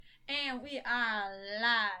And we are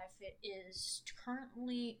live. It is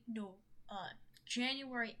currently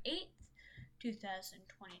January 8th,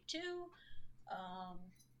 2022.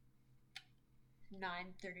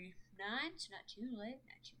 9:39. It's not too late,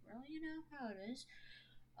 not too early, you know how it is.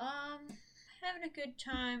 Having a good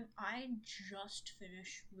time. I just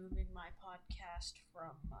finished moving my podcast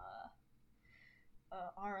from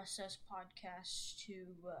RSS podcast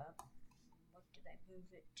to what did I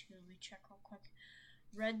move it to? Let me check real quick.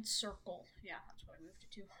 Red Circle. Yeah, that's what I moved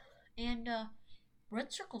it to. And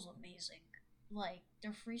Red Circle's amazing. Like,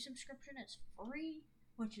 their free subscription is free,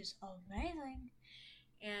 which is amazing.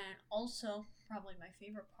 And also, probably my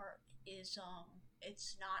favorite part is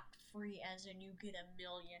it's not free as in you get a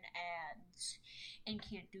million ads and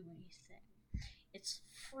can't do anything. It's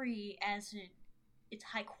free as in it's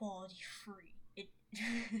high quality free.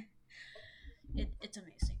 It's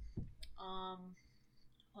amazing.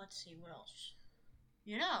 Let's see what else.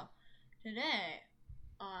 You know, today,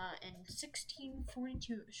 in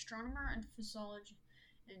 1642, astronomer and physiology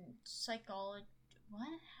and psychology. What?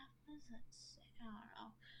 How does that say? I don't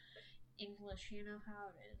know. English, you know how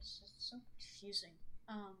it is. It's so confusing.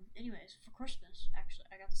 Anyways, for Christmas, actually,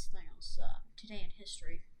 I got this thing. It was today in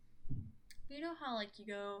history. You know how like you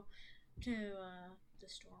go to the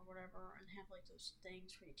store or whatever and have like those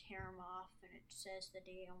things where you tear them off and it says the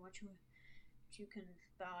day on which you can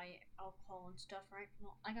buy alcohol and stuff, right?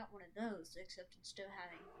 Well, I got one of those, except instead of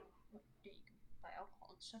having what day you can buy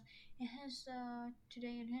alcohol and stuff, it has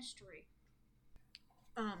today in history.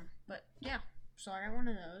 But yeah, so I got one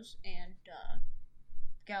of those, and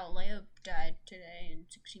Galileo died today in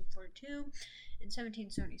 1642. In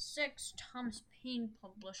 1776, Thomas Paine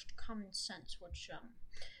published Common Sense, which,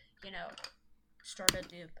 started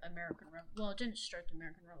the American Revolution. Well, it didn't start the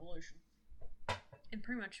American Revolution. It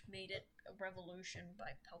pretty much made it a revolution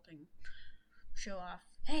by helping show off,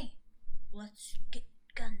 hey, let's get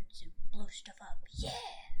guns and blow stuff up. Yeah!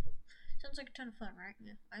 Sounds like a ton of fun, right?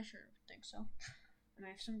 Yeah, I sure think so. I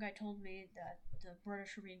mean, if some guy told me that the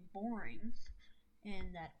British were being boring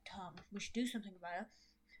and that we should do something about it,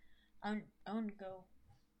 I wouldn't go,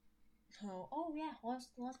 oh yeah, let's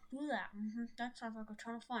do that. That sounds like a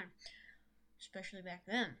ton of fun. Especially back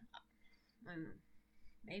then.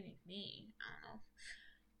 Maybe me, I don't know.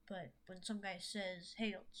 But when some guy says,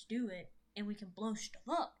 hey, let's do it, and we can blow stuff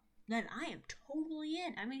up, then I am totally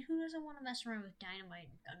in. I mean, who doesn't want to mess around with dynamite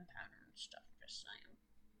and gunpowder and stuff? Just saying.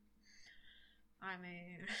 I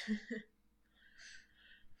mean,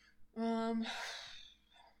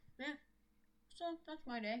 yeah. So that's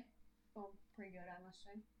my day. Well, pretty good, I must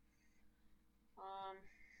say.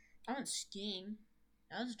 I went skiing.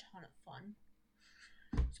 That was a ton of fun.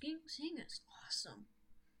 Skiing is awesome.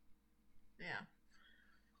 Yeah.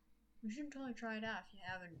 You should totally try it out if you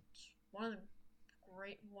haven't. It's one of the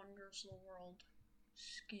great wonders of the world.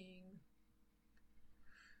 Skiing.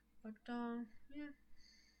 But, yeah.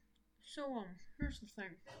 So, here's the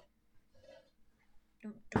thing.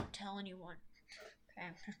 Don't tell anyone. Okay,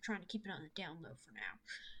 I'm just trying to keep it on the down low for now.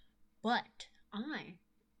 But,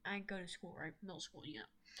 I go to school, right? Middle school, yeah.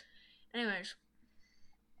 Anyways.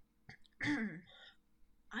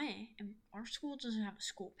 Our school doesn't have a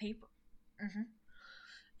school paper.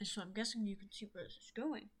 And so I'm guessing you can see where this is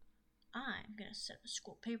going. I'm gonna set a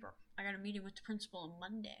school paper. I got a meeting with the principal on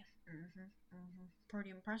Monday. Pretty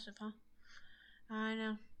impressive, huh? I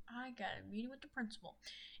know. I got a meeting with the principal.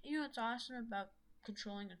 And you know what's awesome about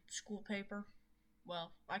controlling a school paper?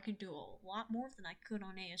 Well, I could do a lot more than I could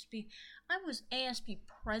on ASB. I was ASB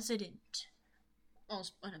president. I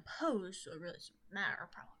was unopposed, so it really doesn't matter. I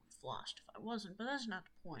probably would have lost if I wasn't, but that's not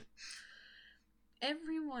the point.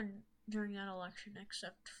 Everyone during that election,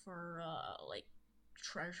 except for,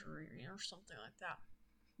 Treasury or something like that,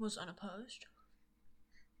 was unopposed.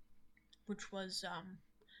 Which was,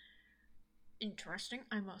 interesting,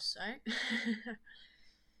 I must say.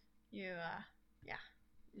 You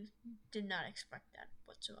did not expect that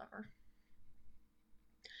whatsoever.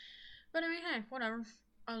 But I mean, hey, whatever.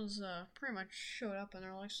 I was, pretty much showed up and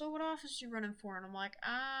they're like, so what office are you running for? And I'm like,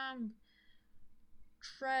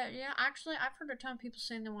 yeah, actually, I've heard a ton of people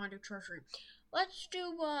saying they want to do Treasury. Let's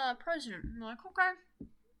do, president. And I'm like, okay.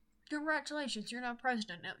 Congratulations, you're not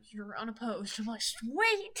president. No, you're unopposed. I'm like,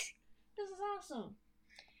 sweet! This is awesome.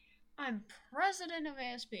 I'm president of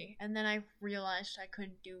ASB. And then I realized I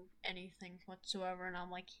couldn't do anything whatsoever, and I'm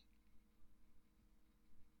like,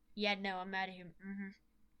 yeah, no, I'm out of here.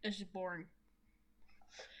 This is boring.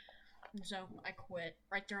 And so I quit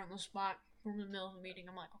right there on the spot. From the middle of the meeting,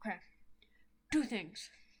 I'm like, okay, 2 things.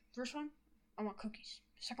 First one, I want cookies.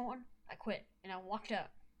 Second one, I quit. And I walked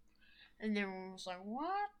out. And everyone was like,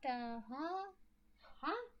 what the, huh?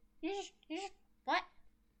 Huh? You just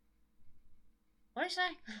you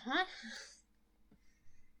say? Huh?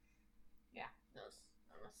 Yeah, that was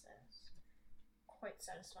quite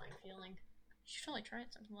satisfying feeling. You should totally try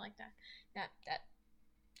something like that. That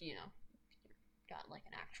you know, got like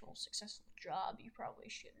an actual successful job, you probably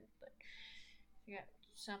shouldn't. But if you got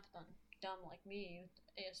something dumb like me with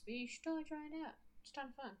ASB, you should totally try it out. It's a ton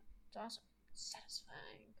of fun. It's awesome. It's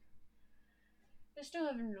satisfying. They still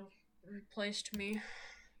haven't replaced me.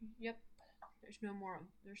 Yep. There's no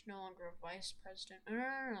longer a vice president.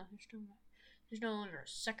 No. There's no longer a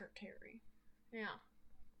secretary. Yeah.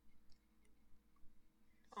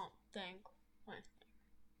 Oh, what?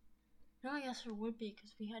 No, yes, there would be,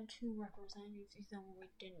 because we had 2 representatives, even though we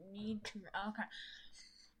didn't need to. Okay.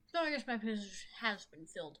 So I guess my position has been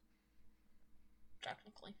filled.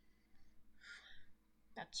 Technically.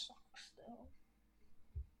 That sucks, though.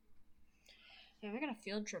 Yeah, we got a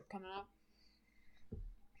field trip coming up.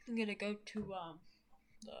 I'm gonna go to,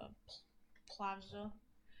 the plaza.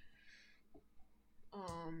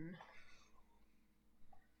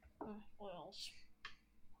 What else?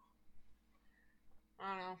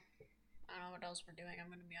 I don't know what else we're doing, I'm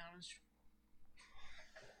gonna be honest.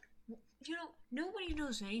 You know, nobody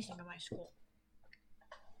knows anything at my school.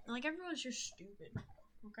 Like, everyone's just stupid,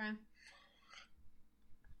 okay?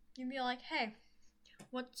 You'd be like, hey,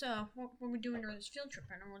 what are we doing during this field trip?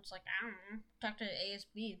 And everyone's like, I don't know, talk to the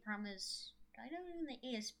ASB. The problem is, I don't even the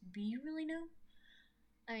ASB really know.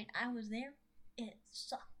 I mean, I was there. It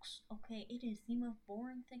sucks, okay? It is the most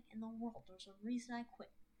boring thing in the world. There's a reason I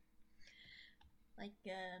quit. Like,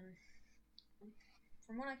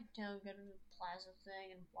 from what I can tell, we go to the plaza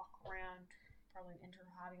thing and walk around, probably enter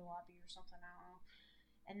Hobby Lobby or something, I don't know.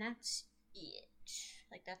 And that's it.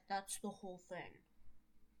 Like, that's the whole thing.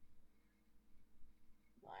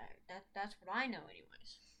 Like, that's what I know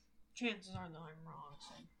anyways. Chances are that I'm wrong,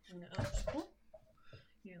 so who knows? Oh,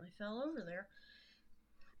 nearly fell over there.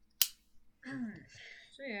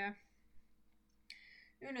 So yeah.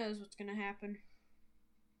 Who knows what's gonna happen.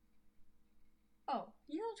 Oh,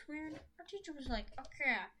 you know what's weird? Our teacher was like,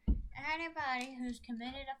 okay, anybody who's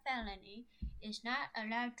committed a felony is not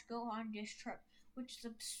allowed to go on this trip, which is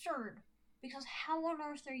absurd, because how on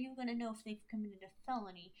earth are you going to know if they've committed a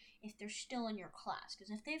felony if they're still in your class?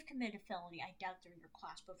 Because if they've committed a felony, I doubt they're in your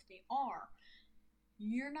class, but if they are,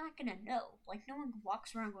 you're not going to know. Like, no one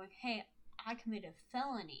walks around going, hey, I committed a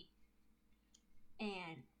felony,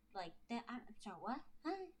 and, like, that, I'm sorry, what?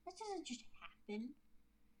 Huh? That doesn't just happen.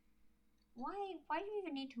 Why do you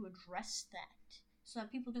even need to address that? So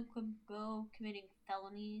that people don't go committing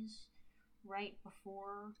felonies right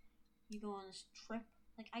before you go on this trip?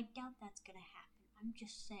 Like, I doubt that's gonna happen. I'm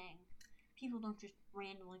just saying, people don't just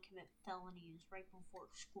randomly commit felonies right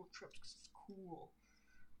before school trips because it's cool.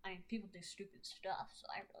 I mean, people do stupid stuff, so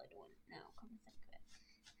I really don't know, come to think of it.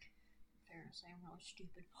 In fairness, I am really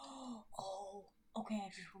stupid. Oh, okay, I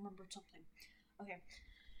just remembered something. Okay.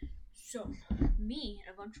 So, me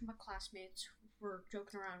and a bunch of my classmates were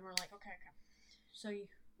joking around. We're like, okay. So,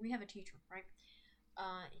 we have a teacher, right?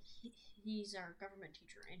 He's our government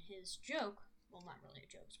teacher, and his joke, well, not really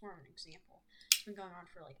a joke, it's more of an example. It's been going on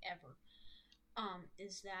for, like, ever.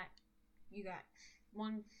 Is that you got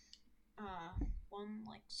one,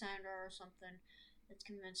 like, senator or something that's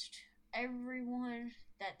convinced everyone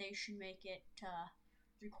that they should make it,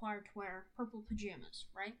 required to wear purple pajamas,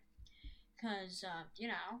 right? Because,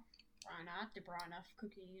 why not? They brought enough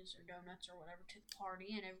cookies or donuts or whatever to the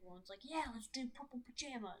party, and everyone's like, yeah, let's do purple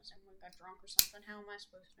pajamas. Everyone got drunk or something. How am I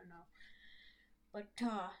supposed to know? But,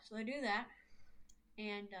 so they do that,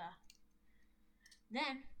 and,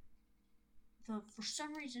 then, for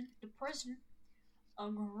some reason, the president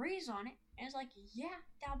agrees on it, and is like, yeah,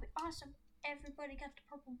 that'll be awesome. Everybody got the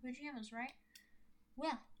purple pajamas, right?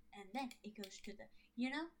 Well, and then it goes to the,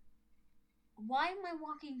 why am I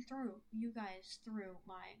walking you guys through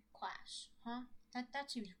my class? Huh?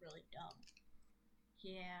 That seems really dumb.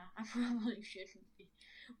 Yeah, I probably shouldn't be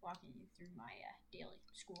walking you through my daily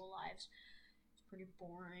school lives. It's pretty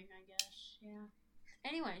boring, I guess. Yeah.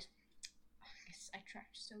 Anyways, I guess I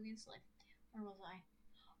tracked so easily. Where was I?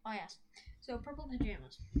 Oh, yes. So, purple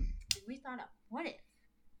pajamas. And we thought up, what if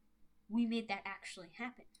we made that actually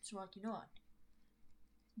happen? So, like, you know what?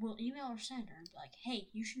 We'll email our senator and be like, hey,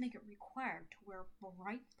 you should make it required to wear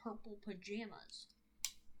bright purple pajamas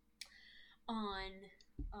on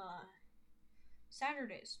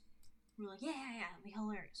Saturdays. We're like, yeah, that'd be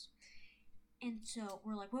hilarious. And so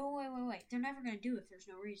we're like, wait. They're never going to do it if there's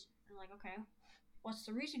no reason. And we're like, okay, what's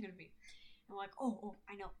the reason going to be? And we're like, oh,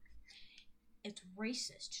 I know. It's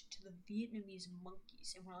racist to the Vietnamese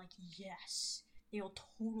monkeys. And we're like, yes, they'll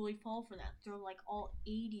totally fall for that. They're like all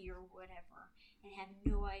 80 or whatever and have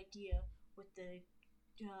no idea what the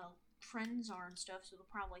friends are and stuff, so they'll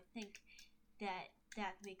probably think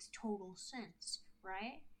that makes total sense,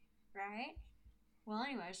 right? Right? Well,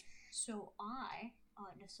 anyways, so I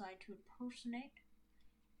decide to impersonate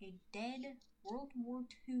a dead World War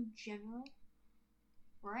II general,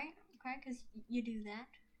 right? Okay, because you do that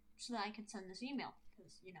so that I can send this email,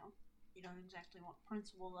 because, you don't exactly want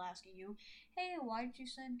principal asking you, hey, why did you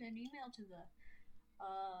send an email to the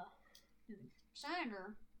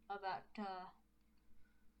senator about,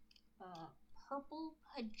 purple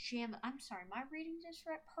pajama. I'm sorry, am I reading this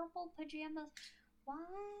right? Purple pajamas? What?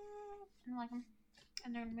 And like,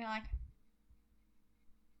 and they're gonna be like,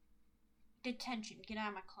 detention, get out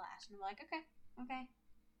of my class. And I'm like, okay, okay.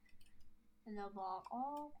 And they'll be like,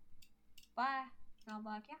 oh, bye. And I'll be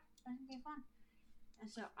like, yeah, that's gonna be fun. And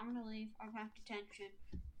so I'm gonna leave. I'll have detention.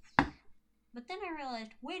 But then I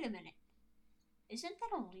realized, wait a minute, isn't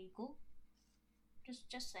that illegal?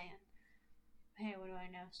 Just saying. Hey, what do I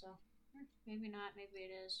know? So maybe not. Maybe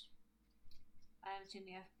it is. I haven't seen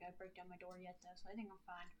the FBI break down my door yet, though, so I think I'm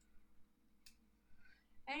fine.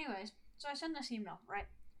 Anyways, so I send this email, right?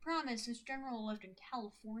 Problem is, this general lived in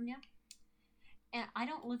California, and I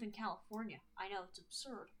don't live in California. I know, it's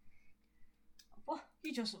absurd. Well,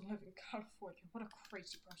 he doesn't live in California. What a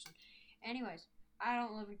crazy person. Anyways, I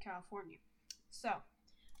don't live in California. So,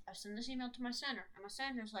 I send this email to my senator, and my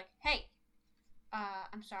senator's like, hey,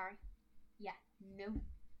 I'm sorry. Yeah, no.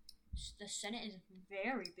 The Senate is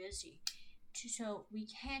very busy. So, we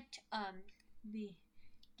can't, we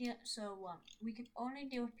can only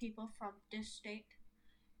deal with people from this state,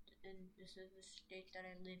 and this is the state that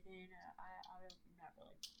I live in. I'm not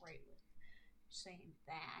really great with saying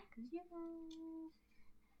that, because,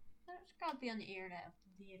 it's gotta be on the internet a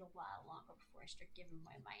little while longer before I start giving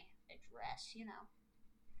away my address,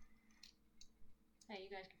 Hey, you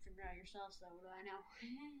guys can figure it out yourselves, though, what do I know?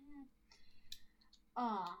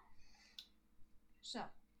 So,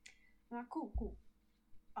 cool.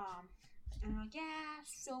 And I'm like, yeah,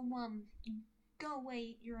 so, go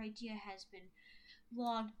away, your idea has been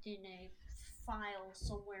logged in a file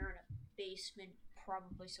somewhere in a basement,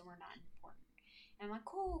 probably somewhere not important. And I'm like,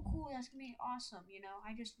 cool, that's gonna be awesome,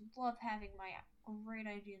 I just love having my great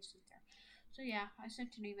ideas in there. So yeah, I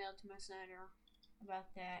sent an email to my senator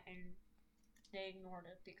about that, and they ignored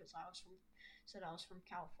it because said I was from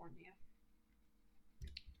California.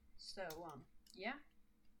 So, yeah,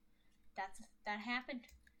 that happened,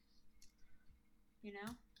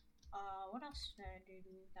 what else did I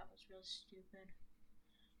do that was really stupid?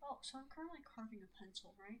 Oh, so I'm currently carving a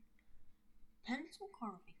pencil, right? Pencil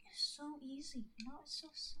carving is so easy. It's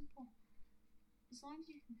so simple. As long as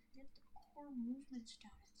you can get the core movements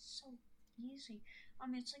down, it's so easy.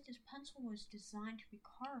 It's like this pencil was designed to be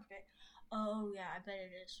carved. Oh, yeah, I bet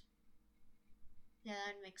it is. Yeah,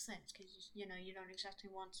 that makes sense, because, you don't exactly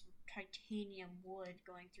want some titanium wood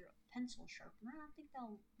going through a pencil sharpener. I don't think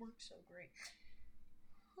that'll work so great.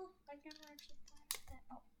 I never actually thought of that.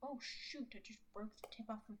 Oh, shoot, I just broke the tip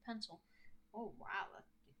off my pencil. Oh, wow,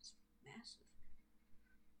 it's massive.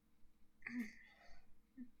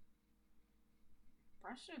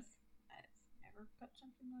 Impressive. I've never cut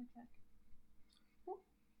something like that.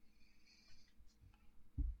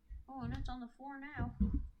 Oh, and it's on the floor now.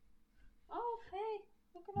 Oh, hey,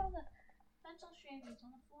 look at all the pencil shavings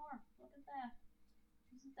on the floor. Look at that.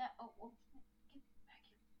 Isn't that... Oh, get back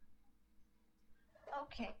here.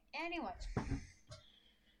 Okay, anyways.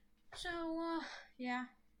 So, yeah.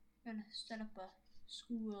 I'm gonna set up a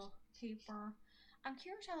school paper. I'm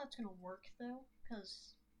curious how that's gonna work, though,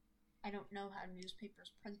 because I don't know how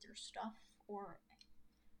newspapers print their stuff, or,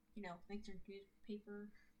 make their newspaper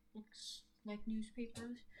looks like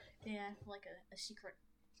newspapers. They have, like, a secret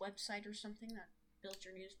website or something that builds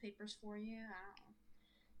your newspapers for you. I don't know.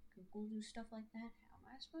 Google do stuff like that. How am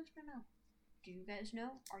I supposed to know? Do you guys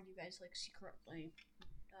know? Are you guys, like, secretly,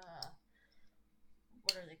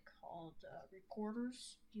 what are they called?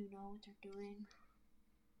 Reporters? Do you know what they're doing?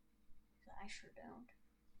 I sure don't.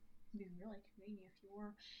 It'd be really convenient if you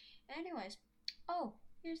were. Anyways,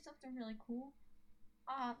 here's something really cool.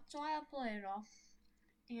 So I uploaded it all,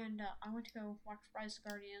 and I went to go watch Rise of the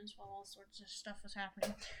Guardians while all sorts of stuff was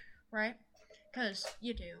happening, right? Because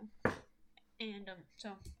you do. And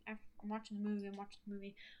so I'm watching the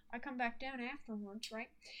movie. I come back down afterwards, right?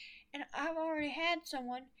 And I've already had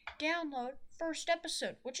someone download first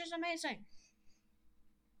episode, which is amazing.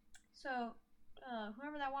 So,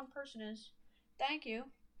 whoever that one person is, thank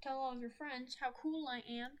you. Tell all of your friends how cool I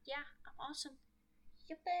am. Yeah, I'm awesome.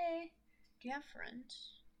 Yippee! Do you have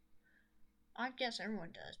friends? I guess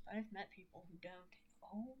everyone does, but I've met people who don't.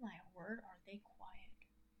 Oh my word, are they quiet?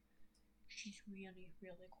 She's really,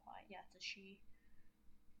 really quiet. Yeah, it's a she.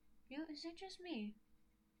 Is it just me?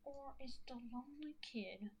 Or is the lonely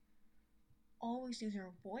kid always either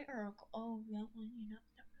a boy or a girl? Oh, yeah, well,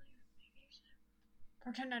 that really makes sense.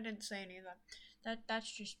 Pretend I didn't say any of that.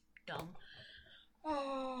 That's just dumb.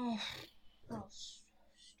 Oh,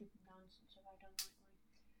 stupid nonsense have I done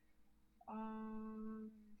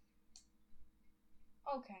lately?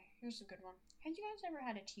 Okay, here's a good one. Have you guys ever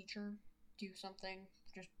had a teacher do something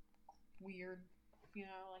just weird?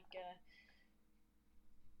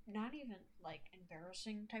 Not even like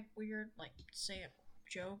embarrassing type weird, like say a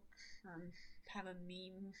joke or have a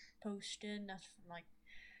meme posted that's from like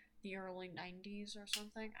the early 90s or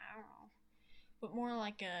something. I don't know. But more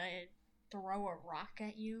like a throw a rock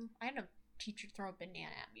at you. I had a teacher throw a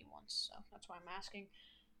banana at me once, so that's why I'm asking.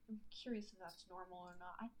 I'm curious if that's normal or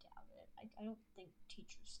not. I doubt it. I don't think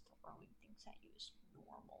teachers throwing things at you is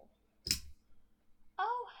normal.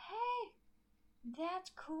 Oh, hey! That's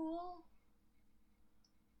cool.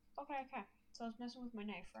 Okay. So I was messing with my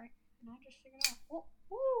knife, right? And I just figured out. Oh,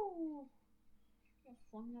 woo! I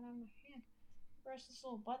flung that out of my hand. Press this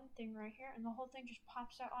little button thing right here, and the whole thing just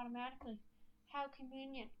pops out automatically. How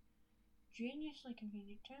convenient. Geniusly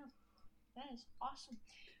convenient, too. That is awesome.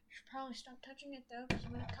 I should probably stop touching it, though, because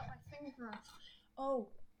I'm going to cut my finger off.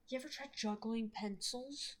 Oh, you ever tried juggling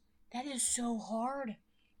pencils? That is so hard.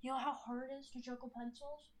 You know how hard it is to juggle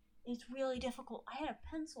pencils? It's really difficult. I had a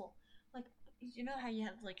pencil. Like, you know how you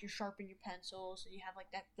have, like, you sharpen your pencils, and you have,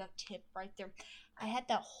 like, that tip right there? I had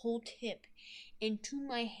that whole tip into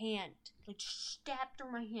my hand. Like, stabbed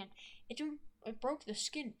through my hand. It broke the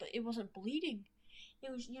skin, but it wasn't bleeding.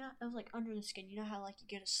 It was, it was like under the skin. You know how like you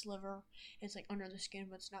get a sliver, it's like under the skin,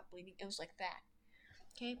 but it's not bleeding. It was like that.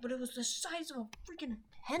 Okay, but it was the size of a freaking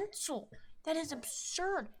pencil. That is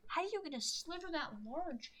absurd. How do you get a sliver that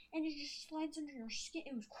large and it just slides under your skin?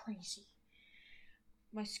 It was crazy.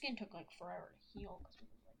 My skin took like forever to heal because it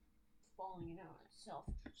was like falling out itself.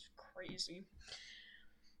 It's crazy.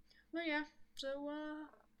 But yeah, so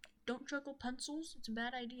don't juggle pencils. It's a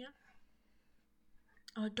bad idea.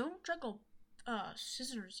 Don't juggle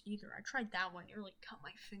scissors either. I tried that one. It really cut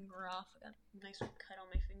my finger off. I got a nice cut on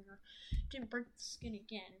my finger. Didn't break the skin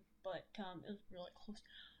again, but it was really close.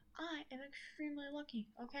 I am extremely lucky.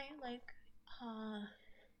 Okay, like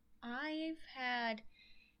I've had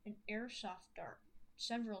an airsoft dart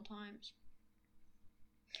several times.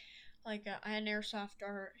 Like I had an airsoft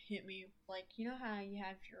dart hit me. Like you know how you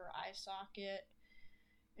have your eye socket,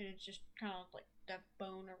 and it's just kind of like that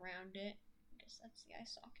bone around it. That's the eye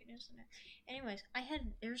socket, isn't it? Anyways, I had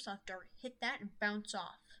an airsoft dart hit that and bounce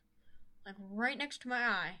off. Like right next to my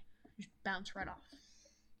eye. Just bounce right off.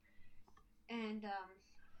 And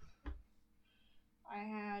I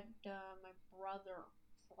had my brother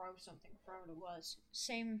throw something from what it was.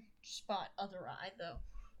 Same spot, other eye though.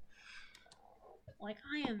 Like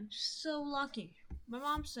I am so lucky. My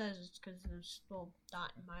mom says it's because of this little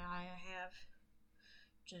dot in my eye I have.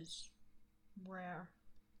 Which is rare.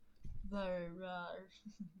 Very rare.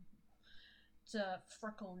 It's a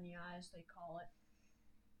freckle in the eyes, they call it.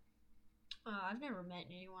 I've never met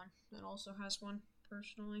anyone that also has one,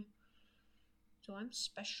 personally. So I'm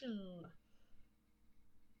special.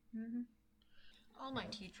 All my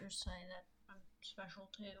teachers say that I'm special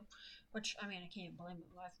too. Which, I mean, I can't blame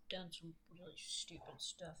them. I've done some really stupid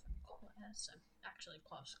stuff in class. I'm actually a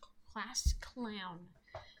class clown,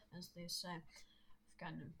 as they say. I've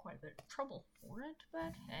gotten in quite a bit of trouble for it,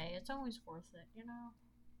 but hey, it's always worth it,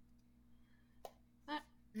 But,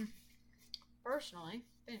 personally,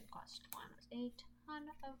 being a class clown is a ton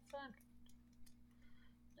of fun.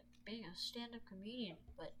 Like being a stand-up comedian,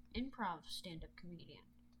 but improv stand-up comedian,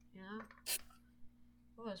 I've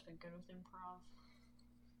always been good with improv.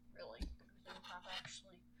 Really good with improv,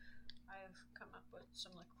 actually. I've come up with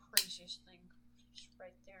some of the craziest things just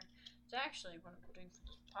right there. It's actually what I'm doing for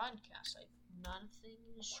this podcast. Nothing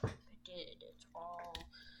is scripted. It's all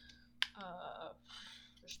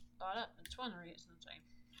just thought up. It's one of the reasons I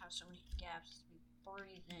have so many gaps.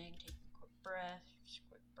 Breathing, taking a quick breath, just a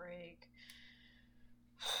quick break,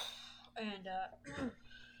 and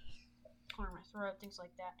clearing my throat, things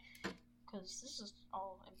like that. Because this is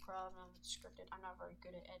all improv and it's scripted. I'm not very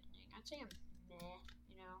good at editing. I'd say I'm meh,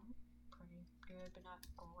 pretty good, but not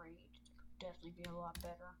great. It could definitely be a lot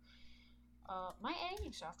better. My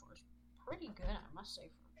editing software is pretty good, I must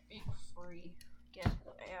say, for being free.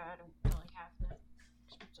 I don't really have that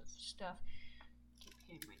expensive stuff. Keep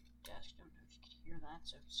hitting my desk. Don't know if you can hear that,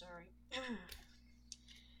 so sorry.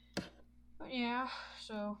 But yeah,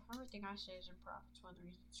 so everything I say is improv. It's one of the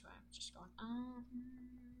reasons why I'm just going,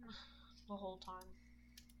 the whole time.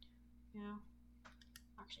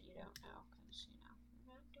 Actually, you don't know, because, we're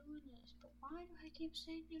not doing this. But why do I keep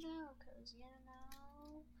saying you know? Because you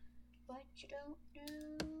know what you don't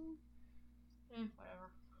do. Whatever.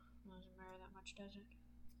 Doesn't matter that much, does it?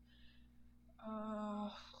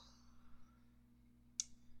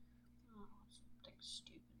 Something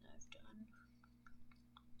stupid that I've done.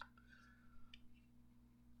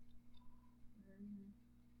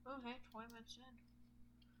 Okay, 20 minutes in.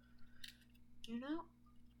 You know,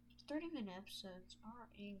 30-minute episodes are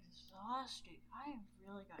exhausting. I have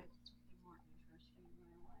really got to get something more interesting in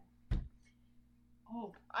my life.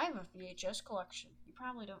 Oh, I have a VHS collection. You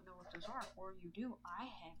probably don't know what those are, or you do. I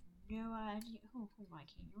have no idea. Who am I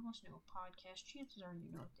kidding? You're listening to a podcast. Chances are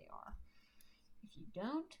you know what they are. If you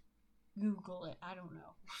don't, Google it. I don't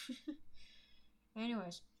know.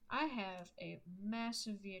 Anyways, I have a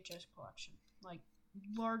massive VHS collection. Like,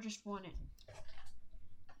 largest one in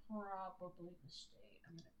probably the state,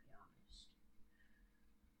 I'm gonna be honest.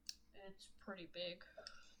 It's pretty big.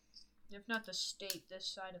 If not the state, this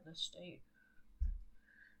side of the state.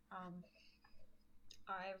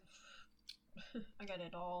 I got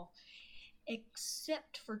it all.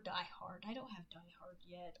 Except for Die Hard. I don't have Die Hard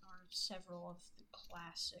yet, or several of the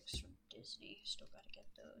classics from Disney. Still gotta get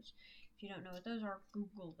those. If you don't know what those are,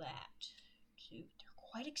 Google that, too. They're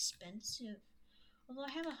quite expensive. Although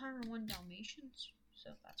I have 101 Dalmatians, so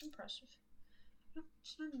that's impressive.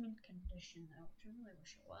 It's not in mint condition, though, which I really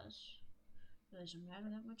wish it was. It doesn't matter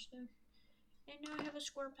that much, though. And now I have a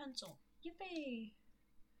square pencil. Yippee!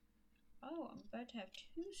 Oh, I'm about to have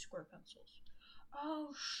 2 square pencils.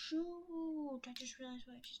 Oh, shoot! I just realized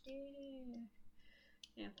what I just did.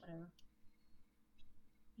 Yeah, whatever.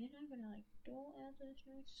 And I'm gonna, dual add this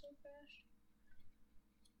nice so fast.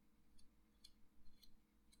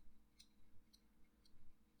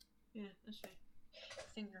 Yeah, that's right.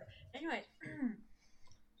 Finger. Anyway,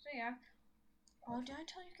 so yeah. Oh, did I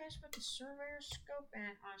tell you guys about the surveyor scope?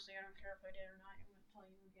 And honestly, I don't care if I did or not. I'm gonna tell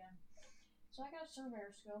you again. So I got a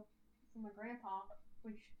surveyor scope from my grandpa,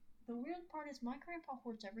 which the weird part is my grandpa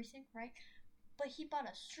hoards everything, right? But he bought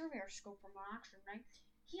a surveyor scope from an auction, right?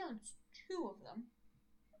 He owns 2 of them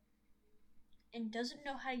and doesn't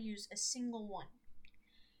know how to use a single one.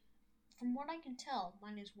 From what I can tell,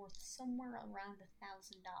 mine is worth somewhere around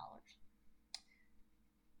 $1,000.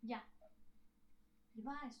 Yeah. You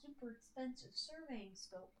buy a super expensive surveying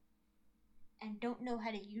scope and don't know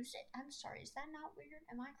how to use it? I'm sorry, is that not weird?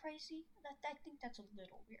 Am I crazy? I think that's a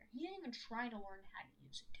little weird. He didn't even try to learn how to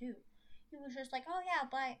use it, too. He was just like, oh yeah,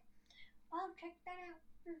 but, oh, check that out.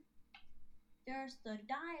 There's the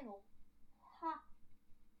dial. Huh.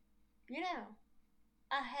 You know,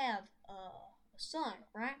 I have a son,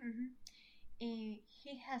 right? Mm-hmm. And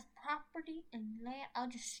he has property and land.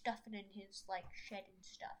 I'll just stuff it in his, shed and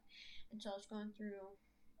stuff. And so I was going through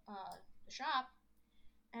the shop,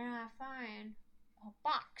 and I find a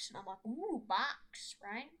box, and I'm like, ooh, box,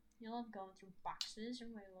 right? You love going through boxes.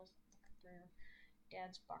 Everybody loves looking through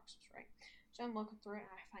Dad's boxes, right? So I'm looking through it,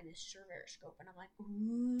 and I find this surveyor scope, and I'm like,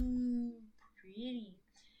 ooh, pretty.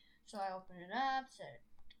 So I open it up, set it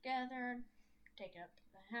together, take it up to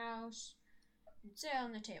the house, and sit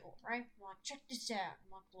on the table, right? I'm like, check this out. I'm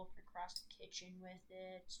like looking across the kitchen with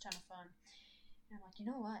it. It's a ton of fun. And I'm like, you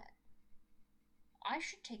know what? I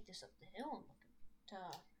should take this up the hill and look at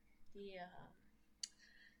the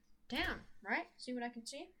town, right? See what I can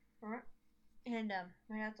see, all right? And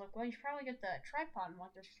my dad's like, well, you should probably get the tripod. I'm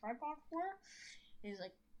like, there's a tripod for it? And he's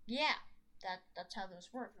like, yeah, that's how those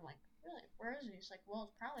work. And I'm like, really? Where is it? He's like, well,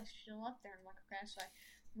 it's probably still up there. And I'm like, okay. So I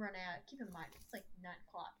run out. Keep in mind, it's like 9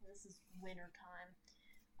 o'clock. This is winter time.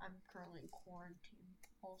 I'm currently in quarantine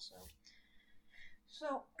also.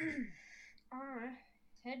 So, I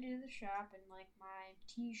head to the shop in my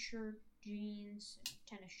t-shirt, jeans, and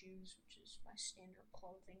tennis shoes, which is my standard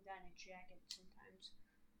clothing. Got a jacket sometimes.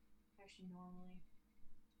 Actually, normally.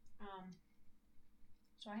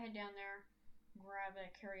 So I head down there, grab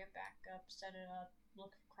it, carry it back up, set it up,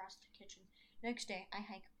 look across the kitchen. Next day, I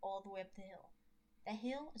hike all the way up the hill. The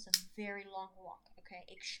hill is a very long walk, okay?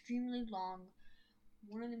 Extremely long.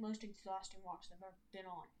 One of the most exhausting walks I've ever been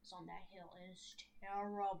on is on that hill. It is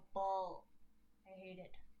terrible. I hate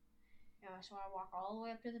it. Anyway, so I walk all the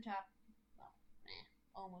way up to the top. Well,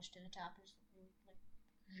 almost to the top. It's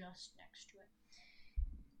just next to it.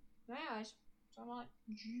 Anyways, so I'm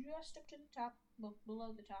just up to the top,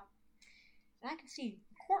 below the top. And I can see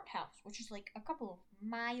the courthouse, which is a couple of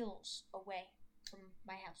miles away from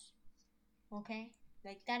my house. Okay?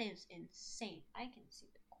 That is insane. I can see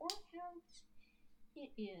the courthouse.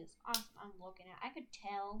 It is awesome. I'm looking at it. I could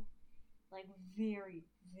tell, very,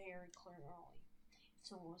 very clearly if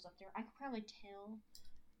someone was up there. I could probably tell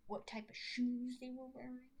what type of shoes they were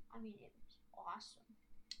wearing. I mean, it was awesome.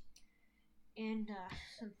 And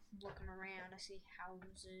I'm looking around, I see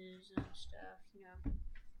houses and stuff.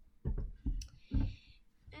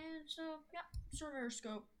 And so, yeah, surveyor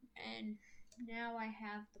and now I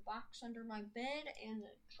have the box under my bed and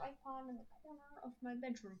the tripod in the corner of my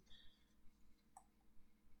bedroom.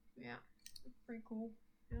 Yeah, it's pretty cool.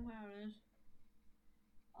 You know how it is.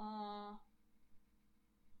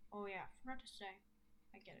 Oh yeah, forgot to say.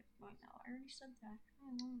 I get it. Wait, no, I already said that.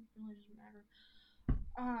 Oh, well, it really doesn't matter.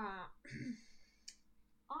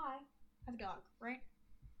 I have a dog, right?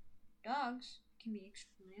 Dogs can be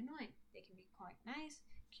extremely annoying. They can be quite nice,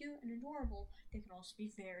 cute, and adorable. They can also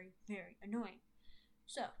be very, very annoying.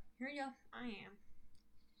 So, here you go. I am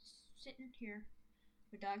sitting here.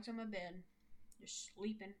 The dog's on my bed, just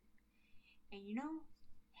sleeping. And you know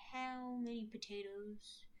how many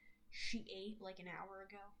potatoes she ate like an hour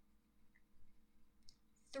ago?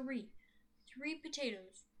 Three. 3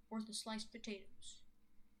 potatoes worth of sliced potatoes.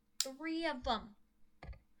 3 of them.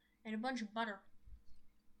 And a bunch of butter.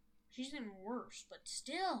 She's even worse, but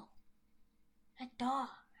still. That dog.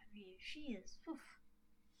 I mean, she is.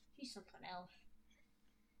 She's something else.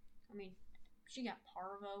 I mean, she got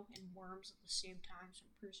parvo and worms at the same time, so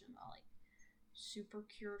I'm pretty sure that, like, super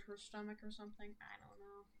cured her stomach or something. I don't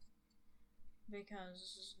know.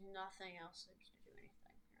 Because nothing else seems to do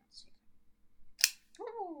anything. Let's see.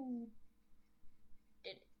 Woo!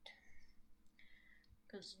 Did it.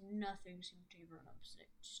 Because nothing seemed to run up her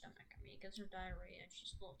stomach. I mean, it gives her diarrhea and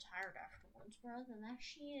she's a little tired afterwards. But other than that,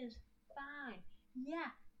 she is fine.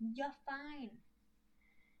 Yeah, you're fine.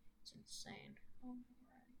 It's insane. Oh,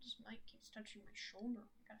 this mic keeps touching my shoulder.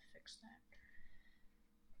 I gotta fix that.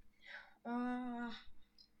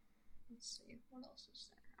 Let's see. What else is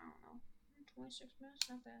there? I don't know. 26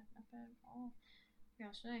 minutes? Not bad. Not bad at all. I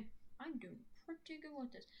gotta say, I'm doing pretty good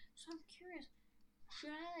with this. So I'm curious.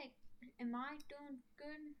 Should I, am I doing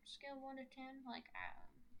good? Scale 1 to 10? Like,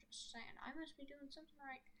 I'm just saying, I must be doing something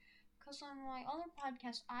right. Because on my other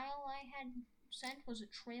podcast, all I had sent was a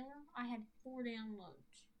trailer. I had 4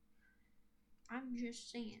 downloads. I'm just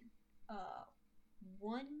saying,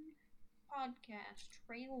 one podcast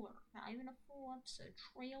trailer, not even a full episode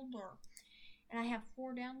trailer, and I have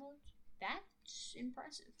 4 downloads. That's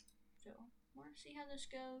impressive. So, want to see how this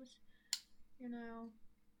goes,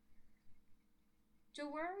 So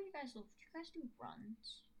wherever you guys live, do you guys do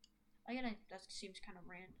runs? That seems kind of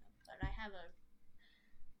random, but I have a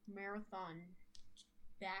marathon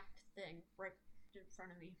backed thing right in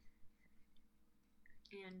front of me,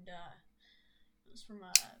 and it was from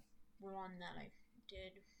a run that I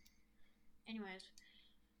did. Anyways,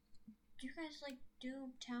 do you guys like do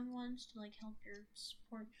town ones to like help your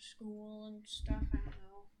support your school and stuff? I don't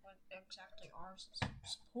know what exactly ours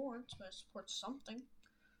supports, but it supports something.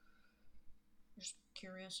 Just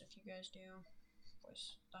curious if you guys do.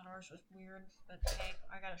 Always thought ours was weird, but hey,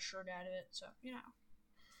 I got a shirt out of it, so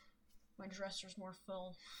my dresser's more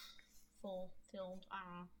filled. I don't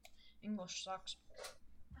know. English sucks.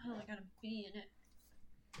 I only got a B in it.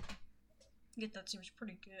 Yet that seems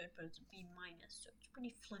pretty good, but it's a B minus, so it's a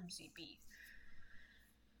pretty flimsy B.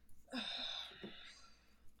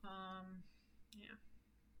 Yeah.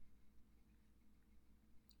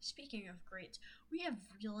 Speaking of grades, we have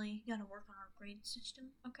really got to work on our grade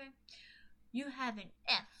system, okay? You have an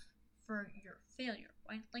F for your failure,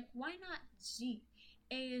 right? Like, why not Z?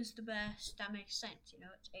 A is the best, that makes sense,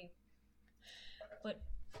 it's A. But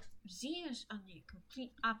Z is on the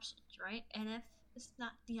complete opposites, right? And F is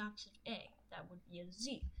not the opposite of A. That would be a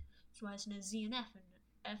Z. So why isn't a Z and F?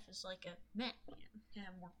 And F is like a met, you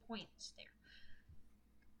have more points there.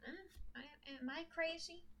 Am I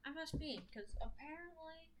crazy? I must be, because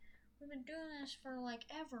apparently we've been doing this for like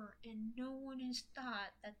ever, and no one has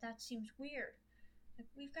thought that seems weird. Like,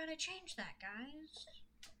 we've got to change that, guys.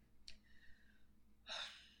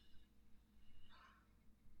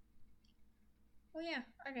 Oh yeah,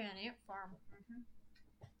 I got an ant farm.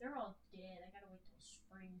 They're all dead. I gotta wait till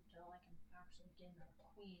spring till I can actually get another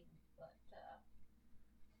queen. But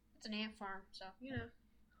it's an ant farm, so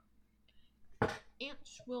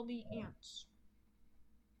ants will be ants.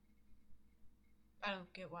 I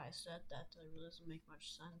don't get why I said that. It really doesn't make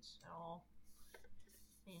much sense at all.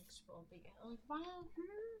 Ants will be like, wow,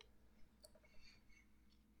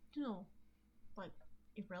 no, like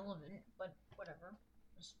irrelevant, but whatever.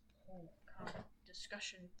 This whole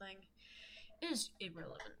discussion thing is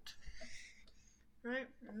irrelevant, right?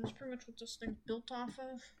 And that's pretty much what this thing's built off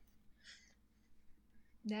of.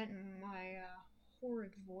 That and my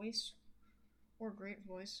horrid voice, or great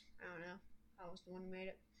voice. I don't know. I was the one who made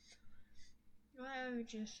it. I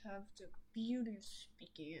just have the beauty of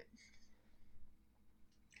speaking it.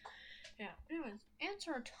 Yeah, anyways, ants ants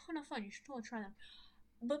are a ton of fun. You should totally try them.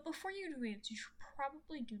 But before you do ants, you should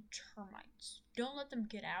probably do termites. Don't let them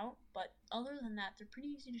get out, but other than that, they're pretty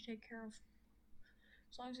easy to take care of.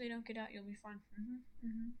 As long as they don't get out, you'll be fine.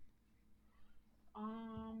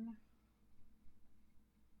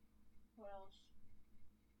 What else?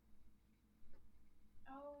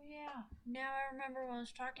 Oh, yeah. Now I remember what I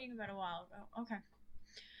was talking about a while ago. Okay.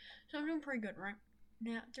 So I'm doing pretty good, right?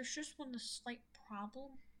 Now, there's just one slight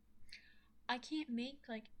problem. I can't make,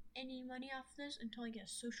 like, any money off this until I get a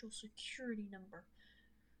social security number.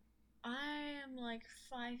 I am, like,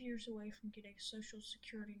 5 years away from getting a social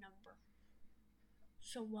security number.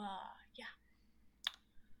 So, yeah.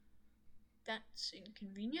 That's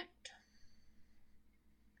inconvenient.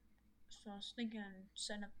 So I was thinking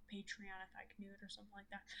setting up a Patreon if I can do it or something like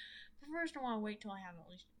that. But first I want to wait till I have at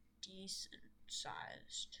least a decent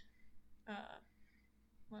sized,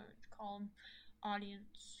 what would you call them,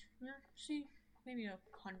 audience. Yeah, see, maybe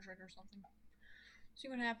 100 or something. See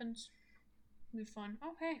what happens. It'll be fun.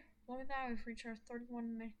 Oh, hey, look at that. We've reached our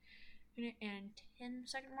 31 minute and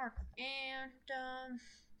 10-second mark. And,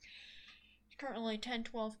 it's currently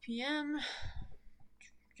 10:12 p.m.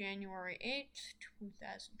 January 8th,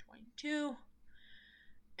 2022.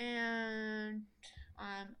 And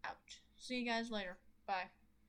I'm out. See you guys later. Bye.